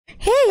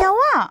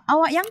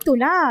awak yang tu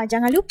lah.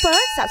 Jangan lupa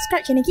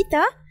subscribe channel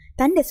kita.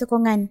 Tanda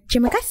sokongan.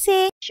 Terima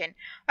kasih.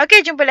 Okay,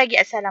 jumpa lagi.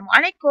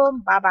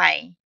 Assalamualaikum.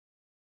 Bye-bye.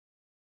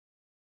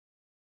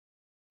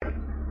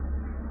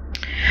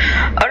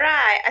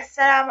 Alright,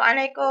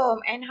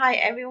 Assalamualaikum and hi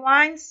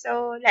everyone.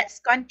 So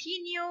let's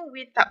continue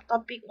with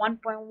subtopic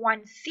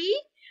 1.1c.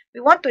 We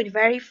want to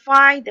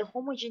verify the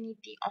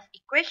homogeneity of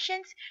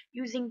equations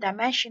using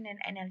dimensional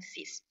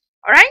analysis.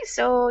 Alright,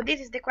 so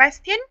this is the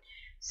question.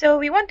 So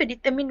we want to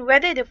determine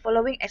whether the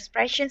following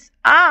expressions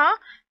are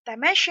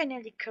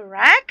dimensionally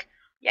correct,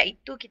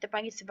 iaitu kita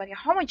panggil sebagai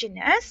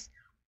homogeneous,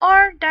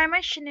 or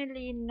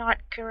dimensionally not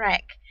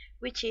correct,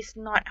 which is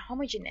not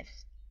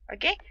homogeneous.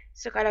 Okay,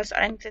 so kalau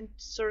soalan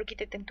suruh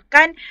kita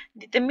tentukan,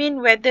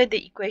 determine whether the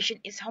equation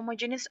is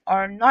homogeneous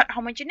or not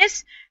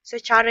homogeneous. So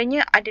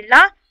caranya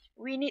adalah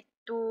we need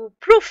to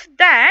prove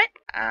that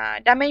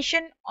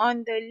dimension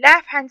on the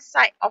left hand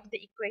side of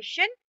the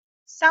equation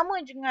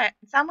sama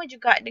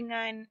juga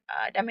dengan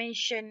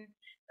dimension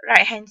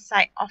right hand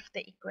side of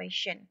the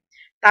equation.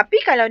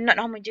 Tapi kalau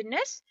not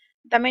homogeneous,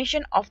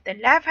 dimension of the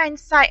left hand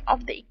side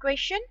of the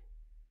equation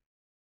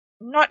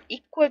not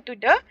equal to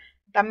the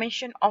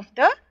dimension of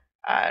the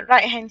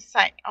right hand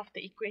side of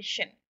the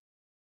equation.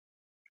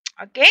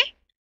 Okay.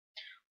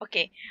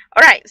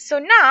 Alright. So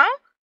now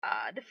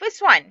the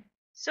first one.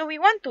 So we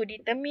want to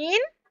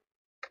determine.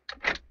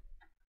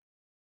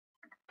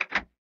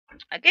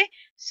 Okay.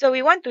 So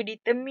we want to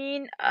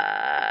determine.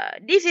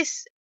 This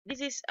is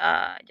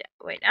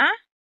wait.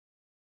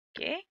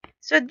 Okay.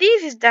 So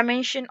this is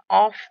dimension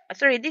of.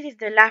 This is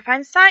the left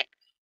hand side,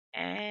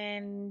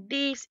 and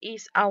this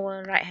is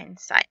our right hand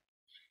side.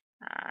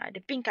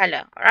 The pink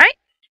color. Alright.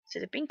 So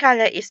the pink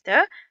color is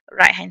the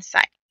right hand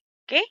side.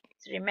 Okay.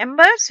 So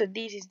remember. So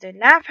this is the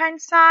left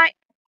hand side,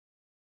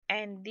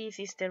 and this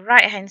is the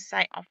right hand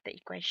side of the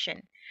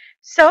equation.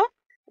 So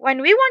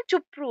when we want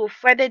to prove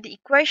whether the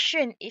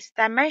equation is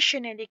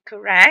dimensionally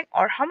correct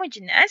or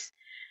homogeneous,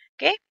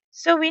 okay,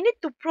 so we need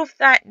to prove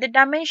that the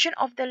dimension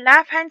of the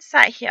left hand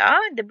side here,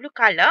 the blue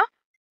color,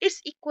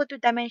 is equal to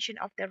dimension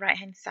of the right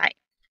hand side.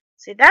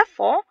 So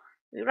therefore,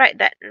 we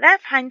write that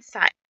left hand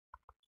side.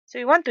 So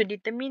we want to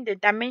determine the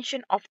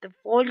dimension of the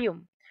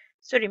volume.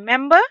 So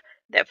remember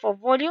that for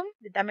volume,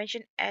 the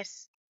dimension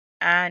is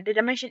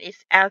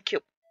L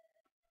cubed.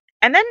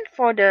 And then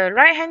for the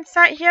right hand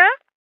side here,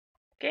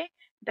 okay,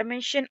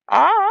 dimension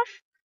of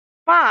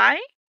pi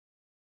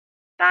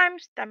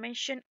times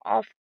dimension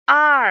of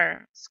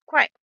r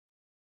squared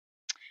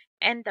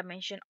and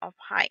dimension of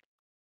height.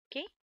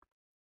 Okay,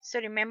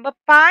 so remember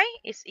pi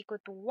is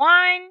equal to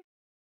 1,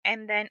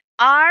 and then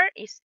r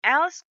is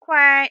L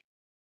squared,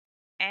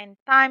 and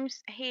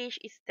times h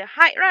is the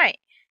height, right?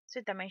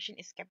 So dimension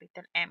is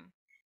capital M.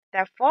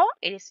 Therefore,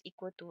 it is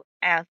equal to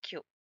L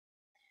cubed.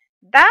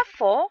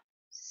 Therefore,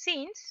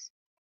 since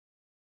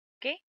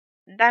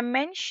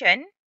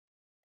dimension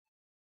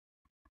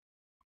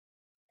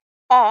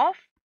of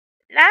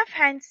left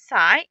hand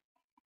side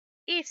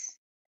is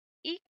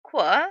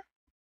equal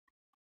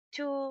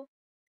to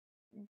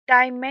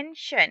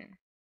dimension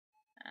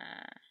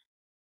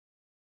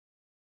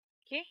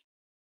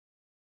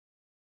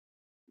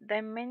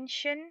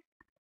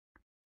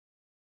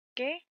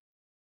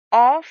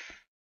of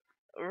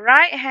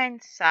right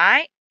hand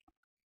side,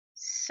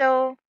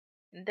 so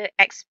the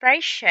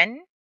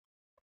expression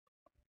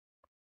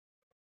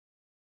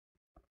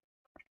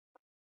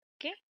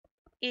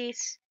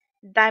is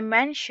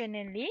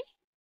dimensionally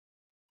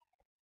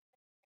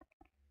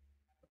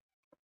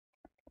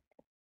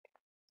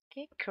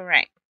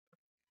correct,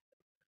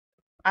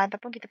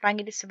 ataupun kita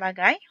panggil dia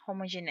sebagai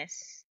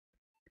homogeneous.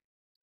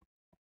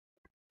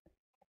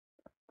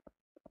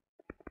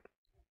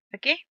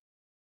 Okay,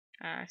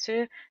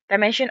 so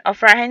dimension of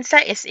right hand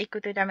side is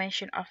equal to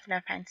dimension of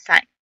left hand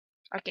side.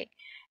 Okay,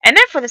 and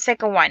then for the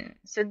second one,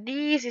 so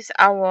this is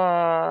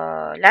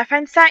our left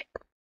hand side,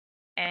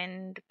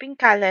 and the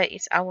pink color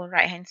is our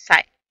right hand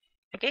side.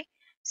 Okay,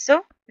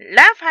 so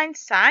left hand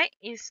side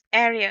is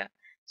area.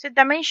 So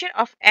dimension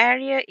of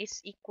area is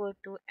equal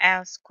to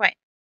L squared.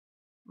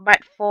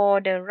 But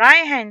for the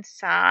right hand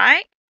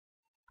side,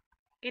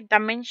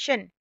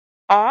 dimension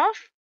of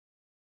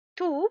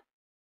 2,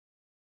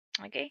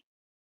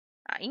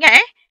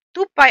 ingat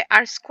 2 pi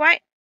r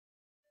squared.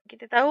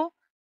 Kita tahu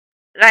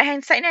right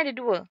hand side ni ada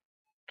 2.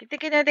 Kita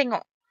kena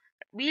tengok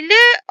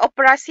bila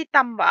operasi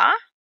tambah,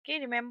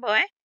 remember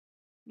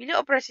bila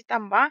operasi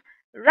tambah,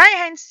 right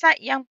hand side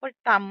yang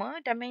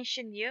pertama,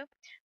 dimension dia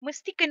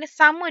mesti kena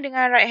sama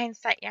dengan right hand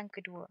side yang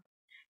kedua.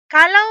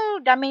 Kalau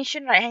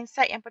dimension right hand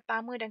side yang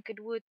pertama dan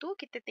kedua tu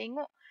kita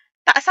tengok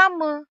tak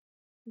sama,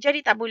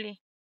 jadi tak boleh.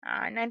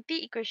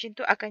 Nanti equation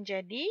tu akan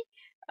jadi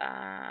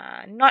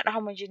not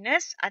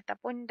homogeneous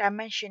ataupun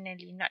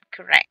dimensionally not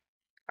correct.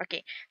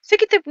 Okay, so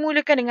kita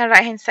mulakan dengan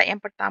right hand side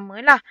yang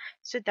pertama lah.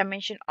 So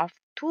dimension of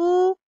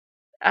 2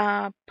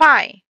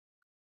 pi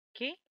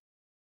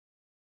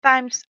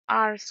times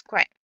r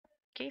squared.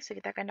 Okay, so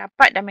kita akan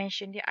dapat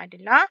dimension dia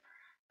adalah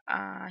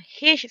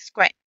h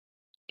squared.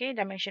 Okay,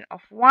 dimension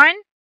of 1.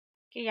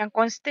 Okay, yang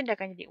constant dia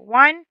akan jadi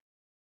 1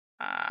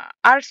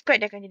 R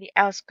squared dia akan jadi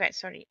L squared.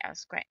 Sorry, L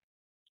squared.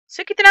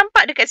 So, kita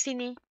nampak dekat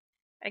sini.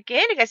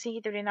 Okay, dekat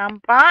sini kita boleh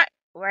nampak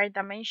where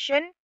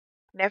dimension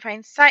left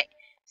hand side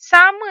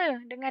sama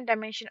dengan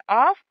dimension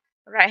of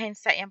right hand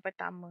side yang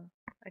pertama.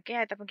 Okay,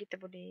 ataupun kita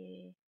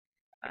boleh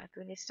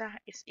tulislah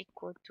is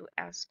equal to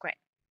L squared.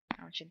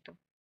 Macam tu.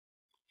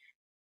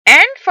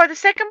 And for the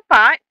second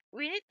part,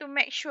 we need to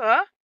make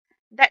sure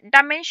that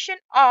dimension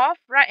of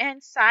right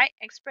hand side,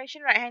 expression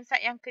right hand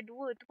side yang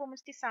kedua tu pun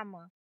mesti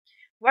sama.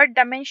 Where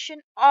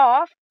dimension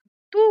of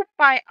 2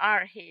 pi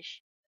RH.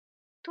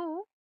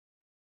 2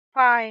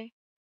 pi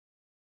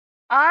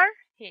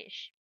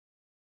RH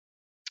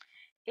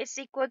is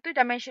equal to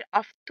dimension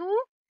of 2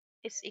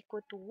 is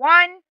equal to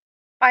 1,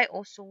 pi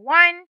also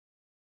 1,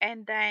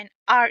 and then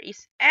R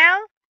is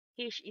L,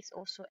 H is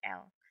also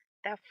L.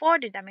 Therefore,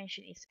 the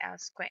dimension is L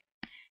squared.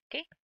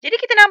 Okay, jadi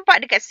kita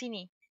nampak dekat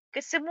sini.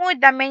 Kesemua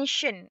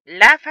dimension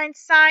left hand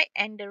side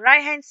and the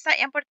right hand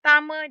side yang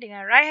pertama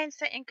dengan right hand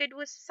side yang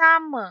kedua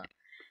sama.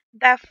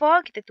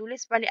 Therefore, kita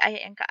tulis balik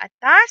ayat yang ke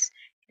atas.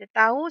 Kita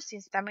tahu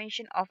since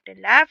dimension of the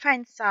left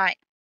hand side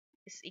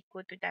is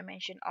equal to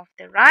dimension of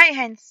the right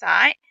hand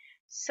side.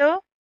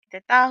 So,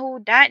 kita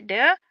tahu that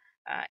the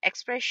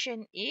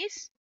expression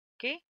is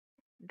okay,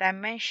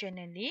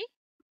 dimensionally.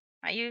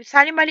 You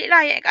salin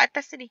baliklah ayat kat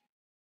atas tadi.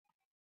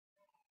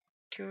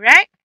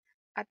 Correct?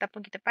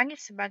 Ataupun kita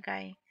panggil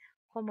sebagai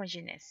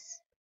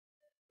homogeneous.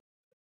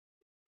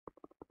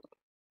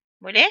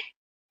 Boleh?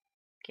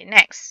 Okay,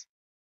 next.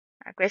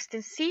 Question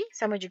C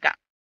sama juga.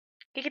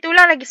 Okay, kita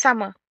ulang lagi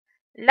sama.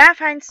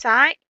 Left hand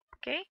side,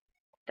 okay,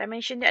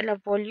 dimension dia adalah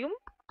volume.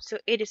 So,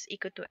 it is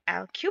equal to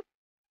L cube.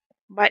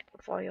 But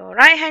for your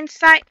right hand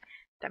side,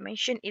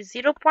 dimension is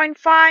 0.5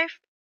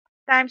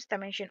 times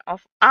dimension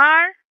of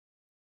R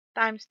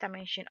times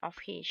dimension of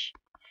H.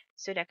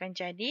 So, dia akan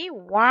jadi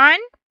 1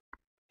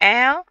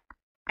 L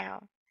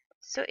L.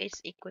 So,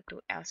 it's equal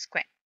to L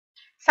squared.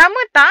 Sama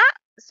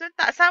tak? So,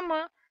 tak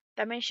sama.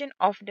 Dimension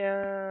of the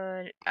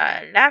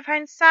left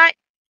hand side,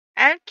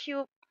 L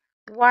cube,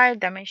 while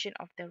dimension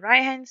of the right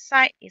hand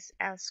side is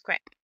L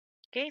squared.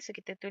 Okay, so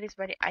kita tulis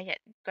balik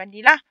ayat tadi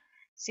lah.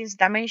 Since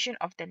dimension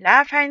of the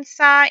left hand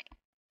side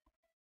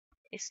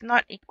is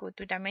not equal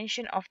to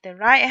dimension of the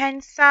right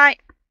hand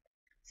side,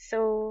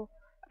 so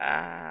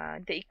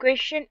the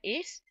equation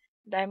is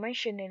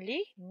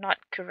dimensionally not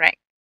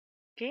correct.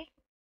 Okay.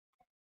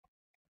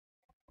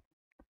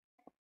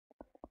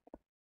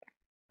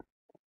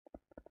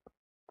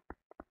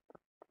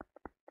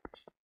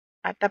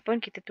 Ataupun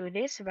kita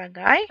tulis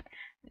sebagai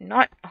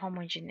not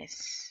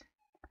homogeneous.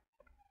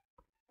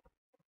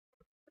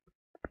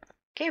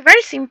 Okay,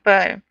 very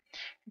simple.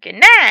 Okay,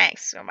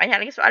 next.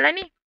 Banyak lagi soalan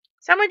ni.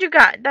 Sama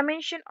juga.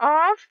 Dimension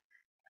of.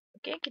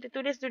 Okay, kita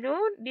tulis dulu.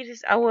 This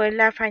is our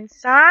left hand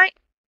side.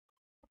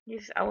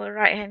 This is our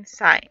right hand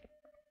side.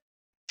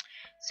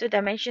 So,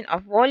 dimension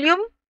of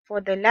volume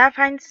for the left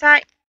hand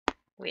side.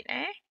 Wait,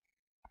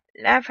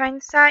 left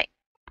hand side.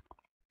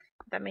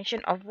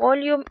 Dimension of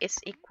volume is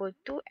equal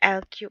to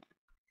L cube.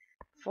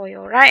 For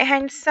your right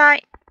hand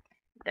side,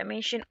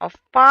 dimension of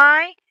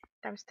pi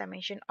times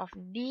dimension of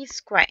d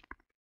squared.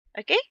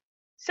 Okay,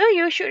 so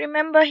you should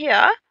remember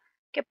here,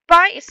 okay,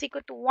 pi is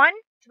equal to 1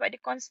 sebab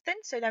dia constant.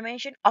 So,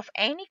 dimension of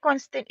any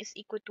constant is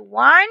equal to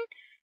 1.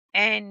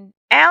 And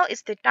L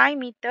is the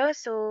diameter.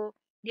 So,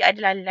 dia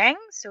adalah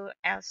length. So,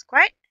 L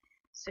squared.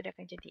 So, dia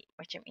akan jadi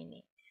macam ini.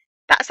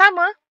 Tak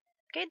sama.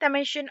 Okay,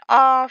 dimension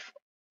of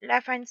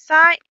left hand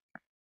side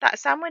tak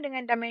sama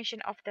dengan dimension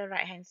of the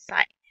right hand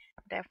side.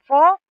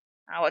 Therefore,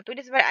 awak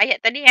tulis balik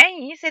ayat tadi.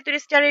 Ini saya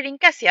tulis secara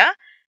ringkas ya.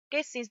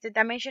 Okay, since the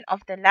dimension of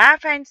the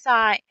left hand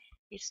side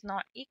is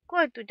not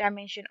equal to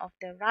dimension of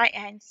the right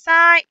hand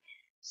side.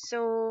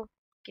 So,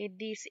 okay,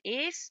 this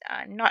is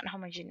not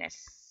homogeneous.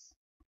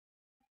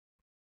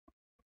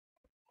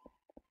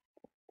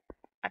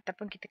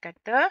 Ataupun kita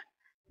kata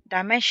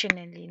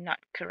dimensionally not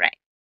correct.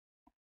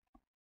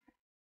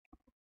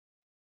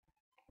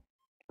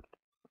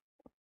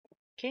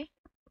 Okay.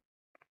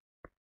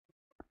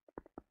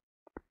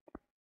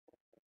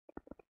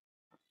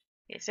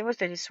 Okay, so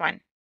what's this one?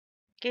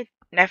 Okay,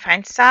 left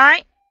hand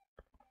side,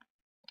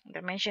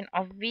 dimension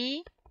of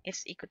V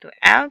is equal to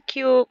L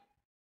cube.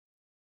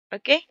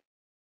 Okay,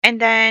 and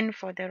then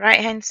for the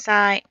right hand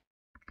side,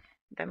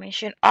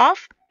 dimension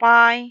of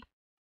pi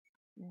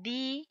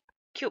d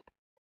cube.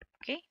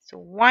 Okay, so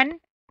 1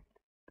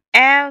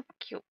 L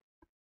cube.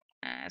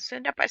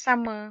 So dapat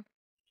sama.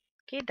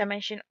 Okay,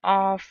 dimension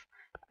of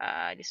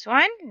this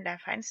one,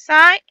 left hand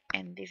side,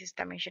 and this is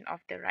dimension of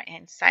the right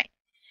hand side.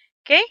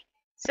 Okay,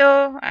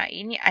 so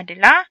ini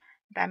adalah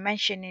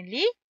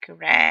dimensionally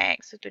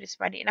correct. So tulis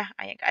baliklah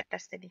ayat ke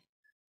atas tadi.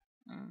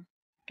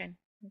 Kan?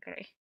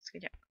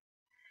 Sekejap.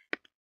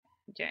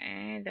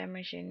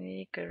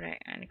 Dimensionally correct.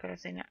 Ni kalau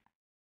saya nak.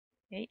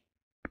 Okay.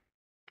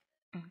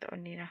 Tak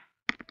boleh lah.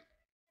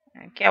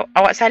 Okay,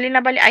 awak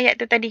salinlah balik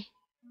ayat tu tadi.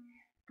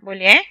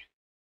 Boleh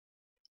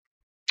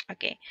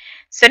Okay.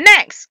 So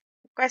next,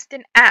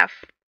 question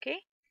F.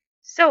 Okay.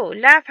 So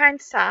left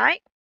hand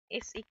side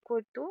is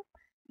equal to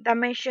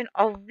dimension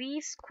of V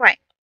squared.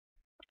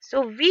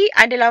 So V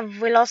adalah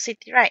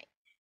velocity, right?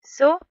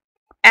 So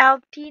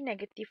LT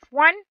negative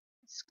 1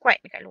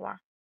 squared dekat luar.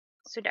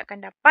 So dia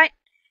akan dapat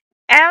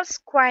L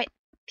squared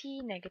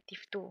T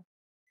negative 2.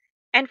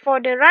 And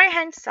for the right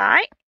hand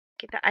side,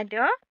 kita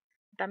ada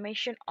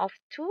dimension of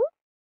 2,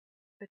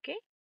 okay,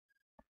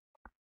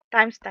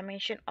 times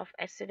dimension of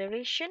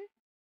acceleration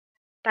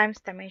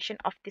times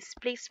dimension of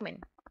displacement.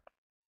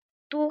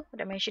 2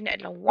 dimension dia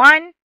adalah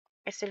 1,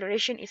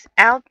 acceleration is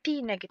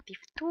LT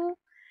negative 2,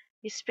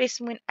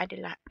 displacement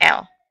adalah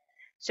L.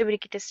 So bila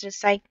kita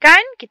selesaikan,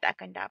 kita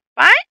akan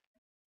dapat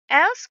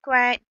L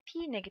squared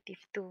T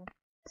negative 2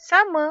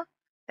 sama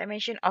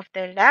dimension of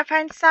the left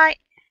hand side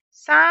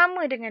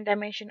sama dengan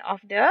dimension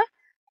of the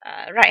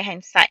right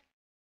hand side.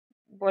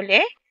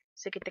 Boleh?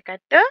 So kita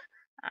kata,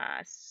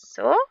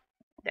 so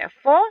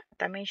therefore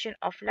dimension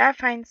of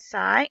left hand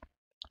side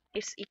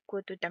is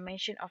equal to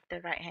dimension of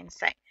the right hand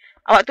side.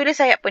 Awak tulis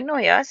ayat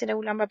penuh ya. Saya dah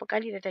ulang berapa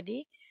kali dah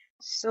tadi.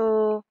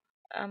 So,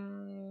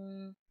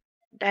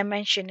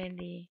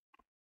 dimensionally.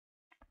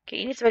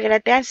 Okay, ini sebagai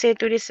latihan. Saya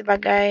tulis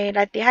sebagai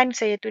latihan.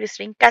 Saya tulis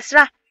ringkas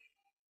lah.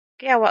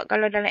 Okay, awak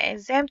kalau dalam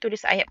exam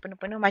tulis ayat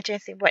penuh-penuh macam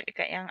yang saya buat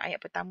dekat yang ayat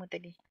pertama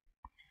tadi.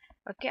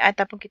 Okay,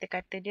 ataupun kita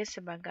kata dia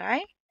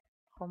sebagai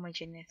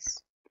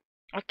homogeneous.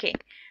 Okay,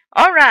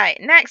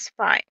 alright. Next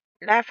part.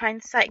 Left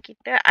hand side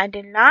kita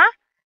adalah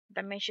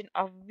dimension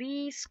of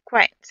V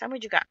squared. Sama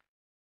juga.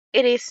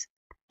 It is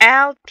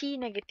LT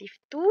negative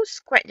 2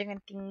 squared jangan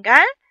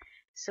tinggal.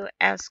 So,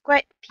 L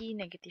squared T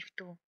negative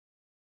 2.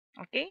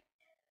 Okay.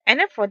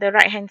 And then for the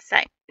right hand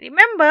side.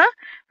 Remember,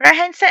 right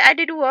hand side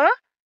ada dua.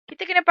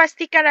 Kita kena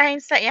pastikan right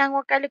hand side yang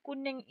warna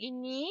kuning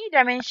ini,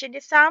 dimension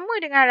dia sama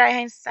dengan right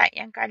hand side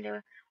yang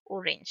color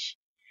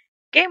orange.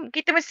 Okay,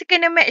 kita mesti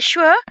kena make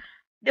sure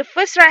the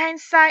first right hand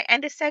side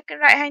and the second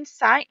right hand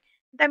side,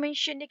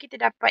 dimension dia kita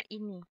dapat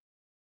ini.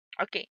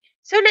 Okay,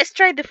 so let's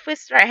try the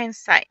first right hand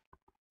side.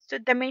 So,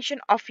 dimension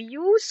of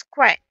U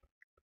squared.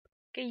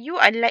 Okay, U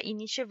adalah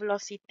initial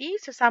velocity.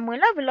 So,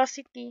 samalah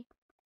velocity.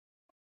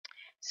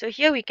 So,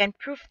 here we can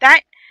prove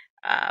that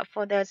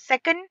for the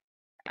second,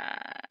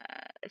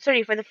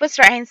 for the first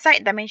right hand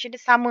side, dimension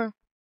dia sama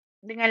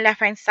dengan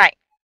left hand side.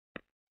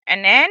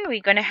 And then,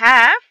 we're going to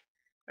have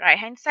right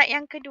hand side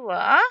yang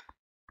kedua.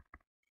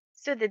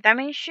 So, the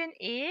dimension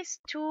is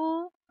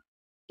 2AS.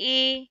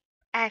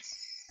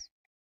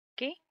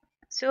 Okay.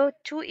 So,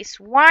 2 is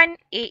 1,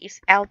 A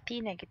is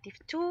LT negative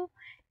 2,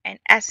 and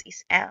S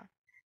is L.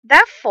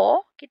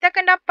 Therefore, kita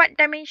akan dapat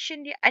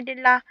dimension dia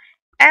adalah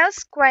L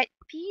squared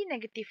T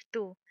negative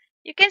 2.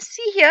 You can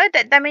see here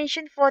that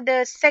dimension for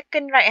the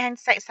second right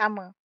hand side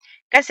sama.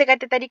 Kan saya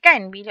kata tadi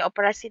kan, bila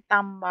operasi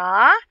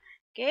tambah,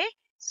 okay,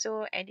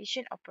 so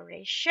addition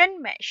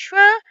operation, make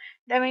sure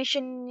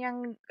dimension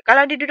yang,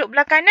 kalau dia duduk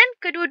belah kanan,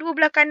 kedua-dua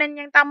belah kanan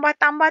yang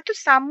tambah-tambah tu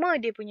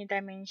sama dia punya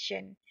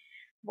dimension.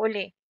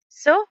 Boleh.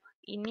 So,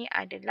 ini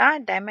adalah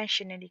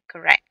dimensionally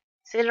correct.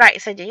 So, right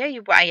saja ya,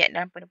 you buat ayat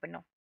dalam penuh-penuh.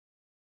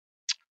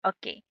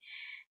 Okay.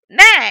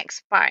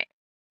 Next part.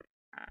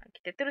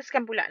 Kita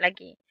teruskan pula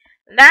lagi.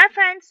 Left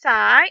hand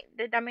side,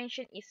 the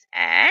dimension is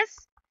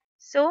S.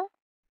 So,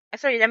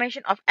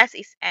 dimension of S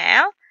is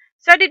L.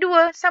 So, ada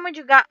dua. Sama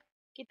juga.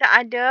 Kita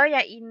ada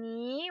yang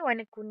ini,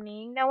 warna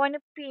kuning dan warna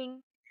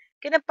pink.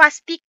 Kena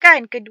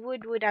pastikan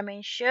kedua-dua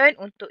dimension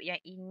untuk yang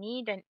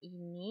ini dan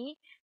ini,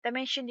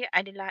 dimension dia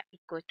adalah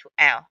equal to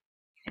L.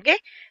 Okay,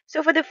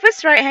 so for the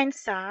first right hand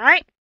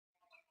side,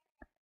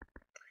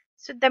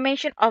 so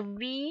dimension of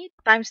V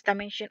times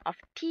dimension of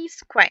T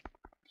squared.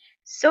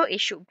 So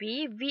it should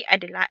be V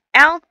adalah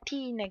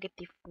LT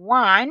negative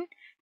 1,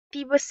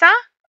 T besar,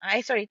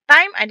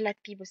 time adalah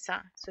T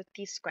besar. So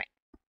T squared.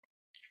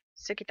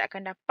 So kita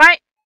akan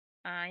dapat,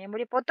 yang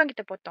boleh potong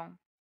kita potong.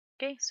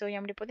 Okay, so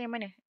yang boleh potong yang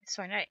mana? This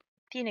one, right?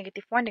 T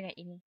negative 1 dengan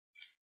ini.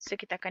 So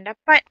kita akan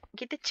dapat,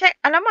 kita check,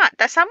 alamak,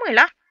 tak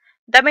samalah.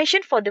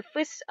 Dimension for the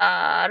first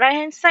right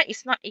hand side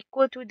is not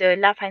equal to the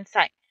left hand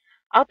side.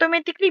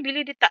 Automatically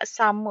bila dia tak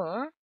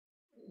sama,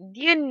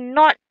 dia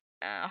not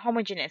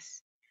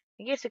homogeneous.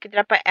 Okay, so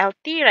kita dapat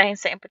LT right hand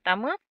side yang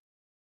pertama.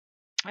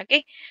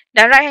 Okay,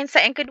 dan right hand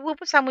side yang kedua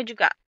pun sama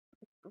juga.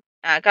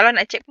 Kalau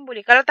nak check pun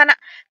boleh. Kalau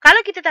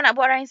kita tak nak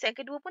buat right hand side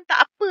yang kedua pun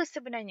tak apa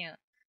sebenarnya.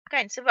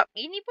 Kan, sebab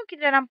ini pun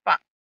kita dah nampak.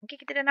 Okay,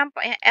 kita dah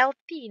nampak yang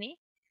LT ni,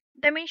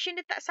 dimension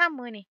dia tak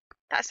sama ni.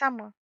 Tak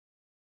sama.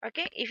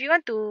 Okay, if you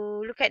want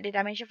to look at the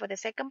dimension for the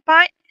second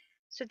part,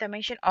 so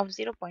dimension of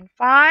 0.5,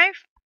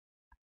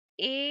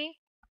 A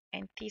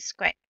and T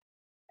squared.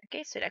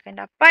 Okay, so dia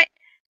akan dapat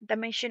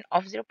dimension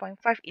of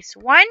 0.5 is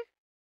 1,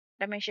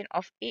 dimension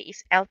of A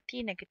is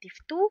LT negative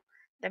 2,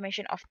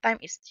 dimension of time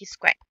is T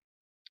squared.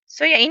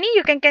 So yang ini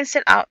you can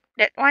cancel out,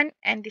 that one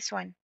and this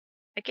one.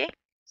 Okay,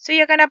 so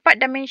you akan dapat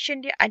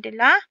dimension dia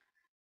adalah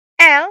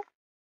L,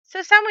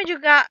 so sama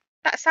juga,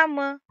 tak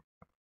sama.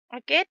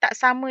 Okay, tak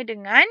sama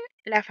dengan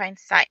left hand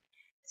side.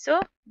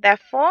 So,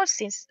 therefore,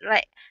 since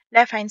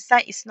left hand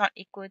side is not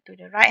equal to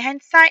the right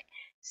hand side,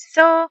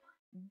 so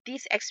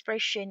this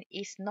expression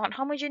is not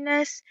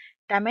homogeneous,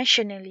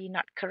 dimensionally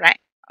not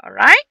correct.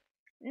 Alright?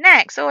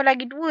 Next, so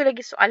lagi dua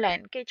lagi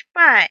soalan. Okay,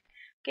 cepat.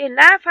 Okay,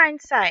 left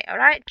hand side.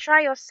 Alright,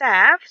 try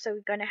yourself. So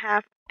we're going to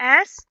have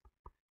S.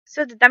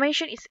 So the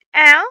dimension is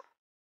L.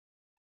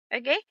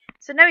 Okay,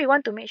 so now we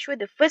want to make sure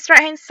the first right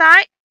hand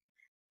side,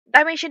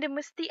 dimension dia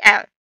mesti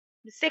L.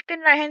 The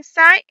second right hand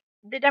side,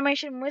 the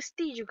dimension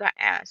mesti juga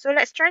L. So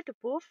let's try to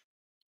prove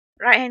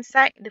right hand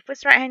side, the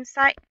first right hand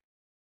side.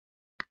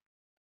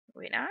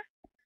 Wait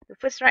the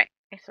first right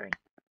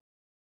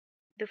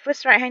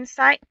hand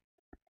side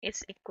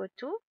is equal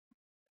to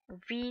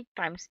V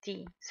times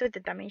T. So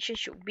the dimension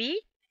should be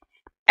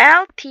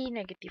LT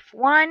negative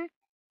 1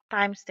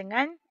 times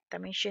dengan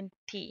dimension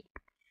T.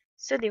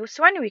 So this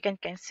one we can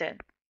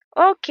cancel.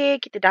 Okay,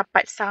 kita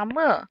dapat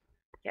sama,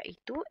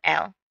 iaitu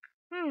L.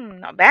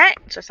 Not bad.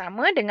 So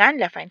sama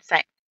dengan left hand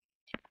side.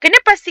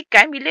 Kena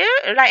pastikan bila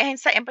right hand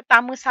side yang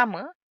pertama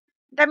sama,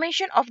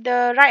 dimension of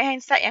the right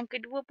hand side yang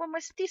kedua pun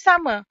mesti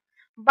sama.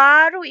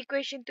 Baru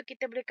equation tu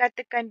kita boleh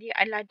katakan dia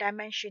adalah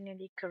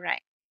dimensionally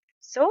correct.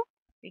 So,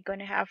 we're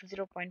going to have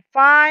 0.5,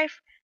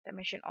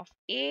 dimension of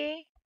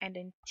A, and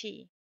then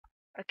T.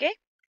 Okay,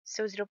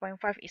 so 0.5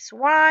 is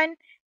 1,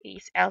 A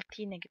is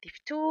LT negative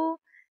 2,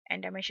 and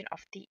dimension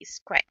of T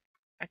is squared.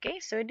 Okay,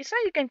 so this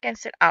one you can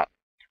cancel out.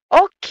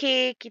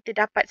 Okay, kita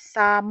dapat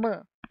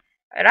sama.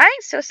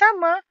 Alright, so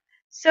sama.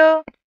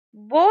 So,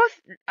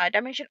 both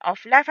dimension of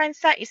left hand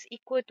side is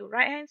equal to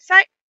right hand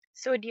side.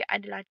 So, dia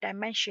adalah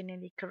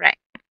dimensionally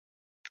correct.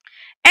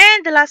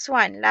 And the last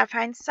one, left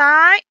hand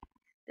side.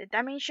 The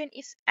dimension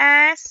is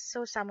S.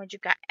 So, sama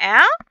juga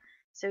L.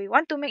 So, we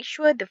want to make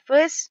sure the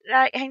first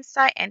right hand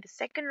side and the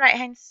second right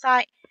hand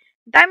side,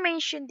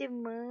 dimension dia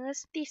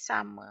mesti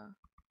sama.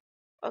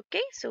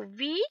 Okay, so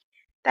V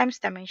times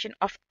dimension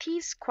of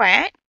T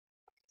squared.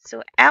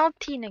 So,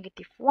 LT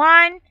negative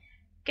 1.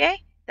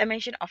 Okay,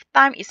 dimension of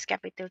time is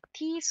capital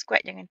T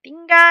squared, jangan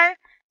tinggal.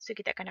 So,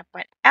 kita akan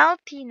dapat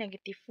LT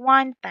negative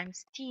 1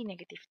 times T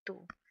negative 2.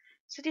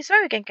 So, this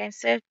one we can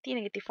cancel T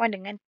negative 1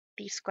 dengan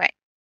T squared.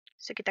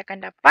 So, kita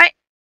akan dapat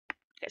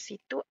kat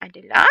situ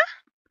adalah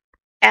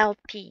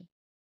LT.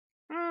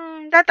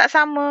 Dah tak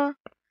sama.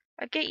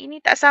 Okay, ini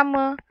tak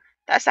sama.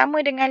 Tak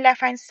sama dengan left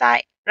hand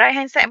side. Right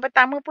hand side yang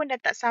pertama pun dah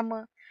tak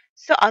sama.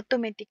 So,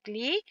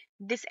 automatically,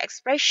 this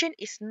expression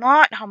is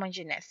not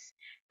homogeneous.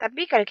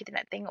 Tapi, kalau kita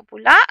nak tengok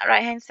pula,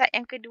 right hand side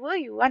yang kedua,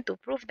 you want to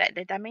prove that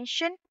the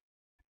dimension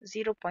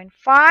 0.5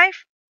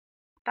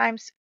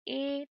 times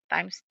A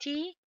times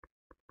T.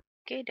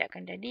 Okay, dia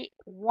akan jadi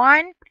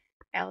 1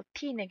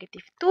 LT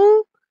negative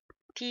 2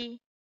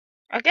 T.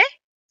 Okay,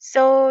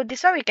 so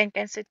this one we can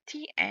cancel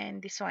T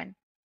and this one.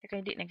 Dia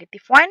akan jadi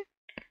negative 1.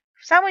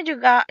 Sama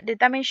juga, the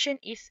dimension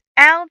is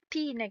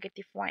LT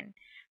negative 1.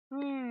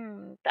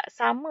 Tak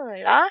sama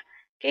lah.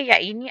 Okay, yang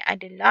ini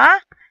adalah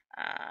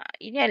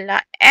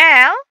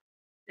L.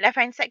 Left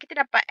hand side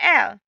kita dapat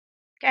L.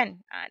 Kan?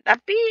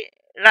 Tapi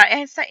right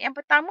hand side yang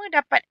pertama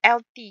dapat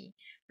LT.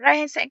 Right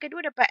hand side yang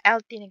kedua dapat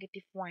LT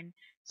negative 1.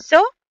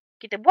 So,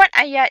 kita buat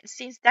ayat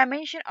since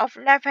dimension of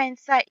left hand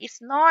side is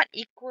not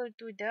equal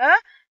to the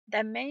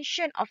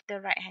dimension of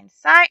the right hand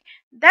side.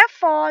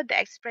 Therefore, the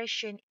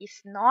expression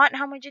is not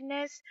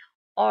homogeneous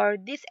or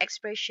this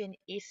expression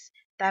is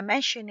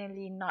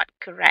dimensionally not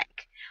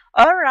correct.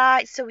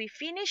 Alright, so we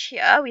finish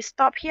here. We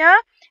stop here.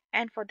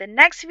 And for the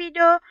next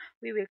video,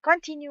 we will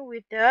continue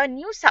with the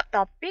new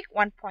subtopic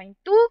 1.2,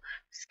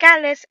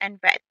 scalars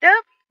and vector.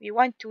 We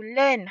want to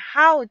learn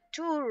how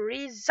to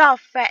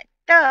resolve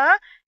vector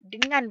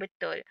dengan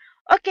betul.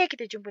 Okey,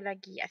 kita jumpa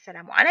lagi.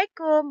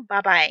 Assalamualaikum.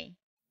 Bye-bye.